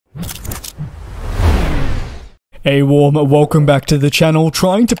A warm welcome back to the channel,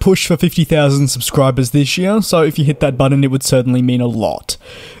 trying to push for 50,000 subscribers this year, so if you hit that button it would certainly mean a lot.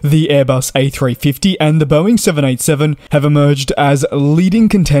 The Airbus A350 and the Boeing 787 have emerged as leading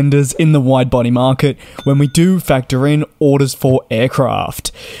contenders in the widebody market when we do factor in orders for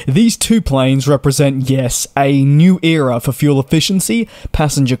aircraft. These two planes represent, yes, a new era for fuel efficiency,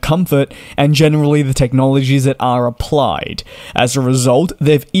 passenger comfort, and generally the technologies that are applied. As a result,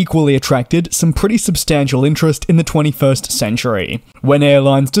 they've equally attracted some pretty substantial interest in the 21st century. When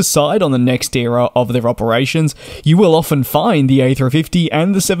airlines decide on the next era of their operations, you will often find the A350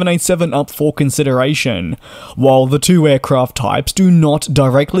 and the 787 up for consideration. While the two aircraft types do not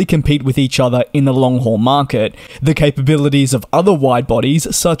directly compete with each other in the long-haul market, the capabilities of other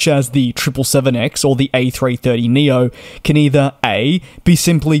widebodies, such as the 777X or the A330neo, can either A, be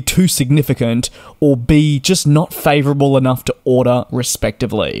simply too significant, or B, just not favourable enough to order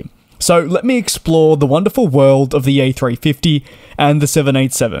respectively. So let me explore the wonderful world of the A350 and the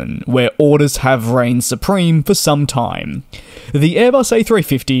 787, where orders have reigned supreme for some time. The Airbus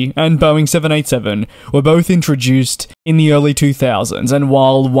A350 and Boeing 787 were both introduced in the early 2000s, and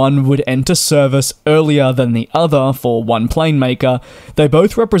while one would enter service earlier than the other for one plane maker, they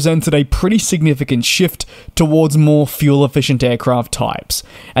both represented a pretty significant shift towards more fuel-efficient aircraft types,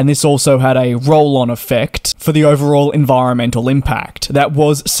 and this also had a roll-on effect for the overall environmental impact that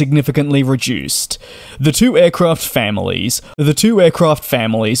was significantly reduced. The two aircraft families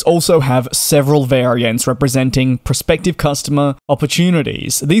also have several variants representing prospective customer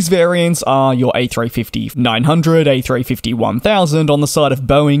opportunities. These variants are your A350-900, A350-1000. On the side of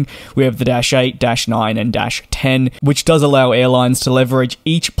Boeing, we have the Dash 8, Dash 9, and Dash 10, which does allow airlines to leverage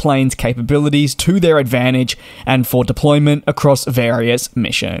each plane's capabilities to their advantage and for deployment across various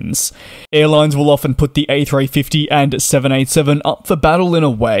missions. Airlines will often put the A350 and 787 up for battle in a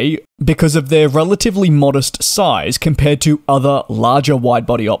way because of their relatively modest size compared to other larger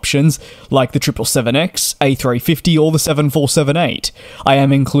widebody options like the 777X, A350, or the 747-8. I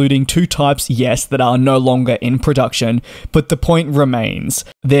am including two types, yes, that are no longer in production, but the point remains.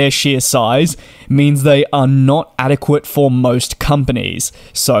 Their sheer size means they are not adequate for most companies.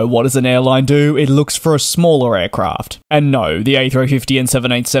 So what does an airline do? It looks for a smaller aircraft. And no, the A350 and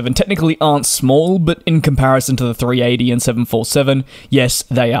 787 technically aren't small, but in comparison to the 380 and 747, yes,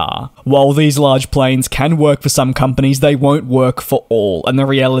 they are. While these large planes can work for some companies, they won't work for all, and the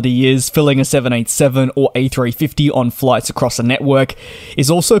reality is filling a 787 or A350 on flights across a network is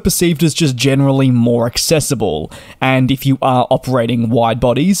also perceived as just generally more accessible, and if you are operating wide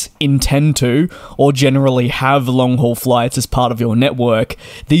bodies, intend to, or generally have long-haul flights as part of your network,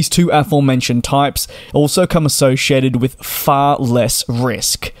 these two aforementioned types also come associated with far less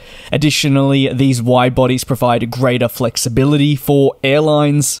risk. Additionally, these wide bodies provide greater flexibility for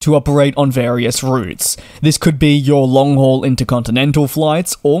airlines to operate on various routes. This could be your long-haul intercontinental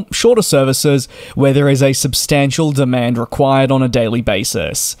flights or shorter services where there is a substantial demand required on a daily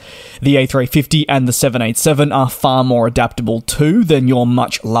basis. The A350 and the 787 are far more adaptable too than your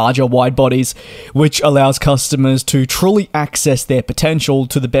much larger wide bodies, which allows customers to truly access their potential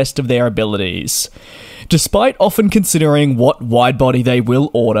to the best of their abilities. Despite often considering what widebody they will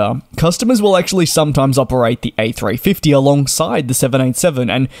order, customers will actually sometimes operate the A350 alongside the 787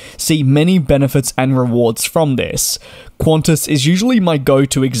 and see many benefits and rewards from this. Qantas is usually my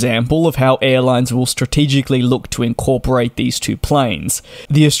go-to example of how airlines will strategically look to incorporate these two planes.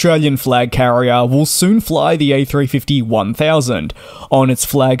 The Australian flag carrier will soon fly the A350-1000 on its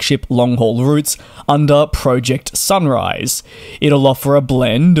flagship long-haul routes under Project Sunrise. It'll offer a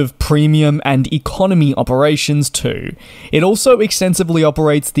blend of premium and economy operations too. It also extensively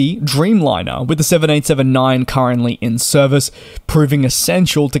operates the Dreamliner, with the 787-9 currently in service, proving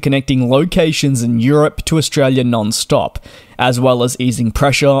essential to connecting locations in Europe to Australia non-stop, as well as easing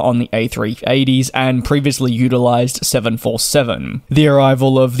pressure on the A380s and previously utilised 747. The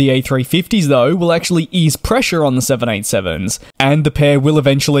arrival of the A350s, though, will actually ease pressure on the 787s, and the pair will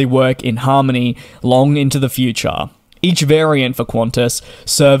eventually work in harmony long into the future. Each variant for Qantas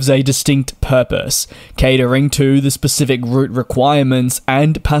serves a distinct purpose, catering to the specific route requirements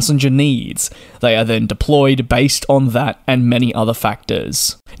and passenger needs. They are then deployed based on that and many other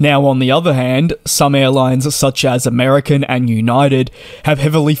factors. Now, on the other hand, some airlines such as American and United have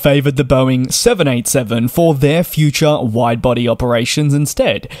heavily favoured the Boeing 787 for their future wide-body operations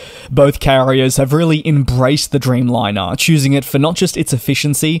instead. Both carriers have really embraced the Dreamliner, choosing it for not just its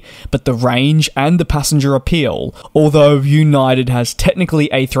efficiency, but the range and the passenger appeal. Although United has technically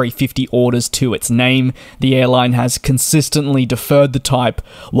A350 orders to its name, the airline has consistently deferred the type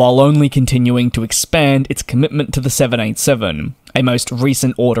while only continuing to expand its commitment to the 787. A most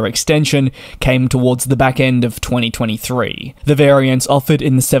recent order extension came towards the back end of 2023. The variants offered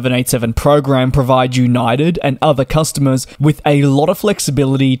in the 787 program provide United and other customers with a lot of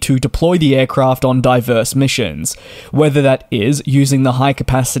flexibility to deploy the aircraft on diverse missions, whether that is using the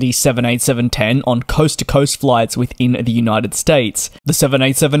high-capacity 787-10 on coast-to-coast flights within the United States, the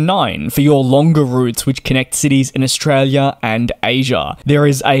 787-9 for your longer routes which connect cities in Australia and Asia. There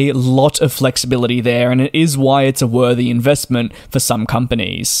is a lot of flexibility there, and it is why it's a worthy investment for some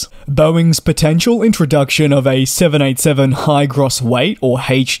companies. Boeing's potential introduction of a 787 high gross weight or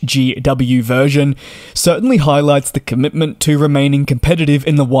HGW version certainly highlights the commitment to remaining competitive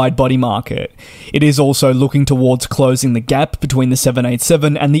in the wide-body market. It is also looking towards closing the gap between the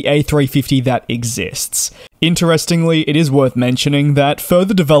 787 and the A350 that exists. Interestingly, it is worth mentioning that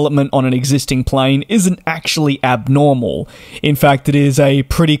further development on an existing plane isn't actually abnormal. In fact, it is a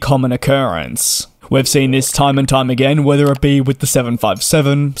pretty common occurrence. We've seen this time and time again, whether it be with the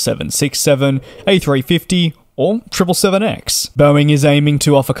 757, 767, A350, or 777X. Boeing is aiming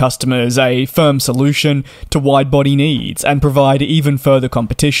to offer customers a firm solution to wide-body needs and provide even further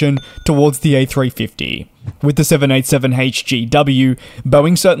competition towards the A350. With the 787 HGW,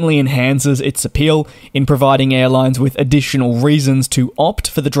 Boeing certainly enhances its appeal in providing airlines with additional reasons to opt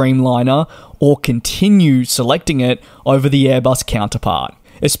for the Dreamliner or continue selecting it over the Airbus counterpart,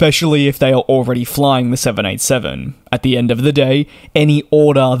 especially if they are already flying the 787. At the end of the day, any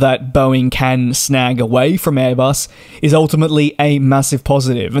order that Boeing can snag away from Airbus is ultimately a massive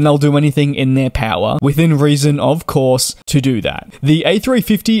positive, and they'll do anything in their power, within reason of course, to do that. The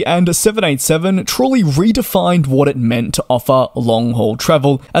A350 and 787 truly redefined what it meant to offer long-haul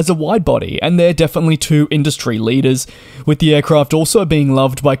travel as a wide-body, and they're definitely two industry leaders, with the aircraft also being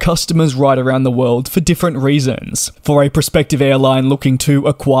loved by customers right around the world for different reasons. For a prospective airline looking to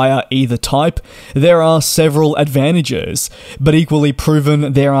acquire either type, there are several advantages, but equally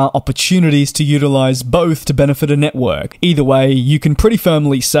proven there are opportunities to utilize both to benefit a network. Either way, you can pretty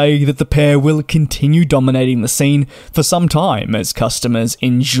firmly say that the pair will continue dominating the scene for some time as customers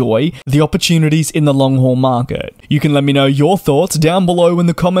enjoy the opportunities in the long-haul market. You can let me know your thoughts down below in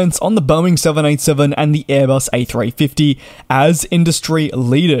the comments on the Boeing 787 and the Airbus A350 as industry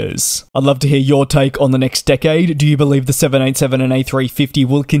leaders. I'd love to hear your take on the next decade. Do you believe the 787 and A350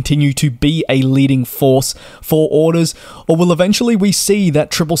 will continue to be a leading force for orders, or will eventually we see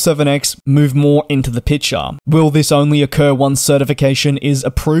that 777X move more into the picture? Will this only occur once certification is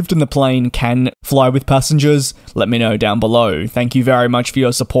approved and the plane can fly with passengers? Let me know down below. Thank you very much for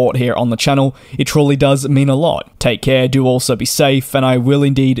your support here on the channel. It truly does mean a lot. Take care, do also be safe, and I will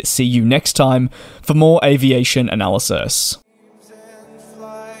indeed see you next time for more aviation analysis.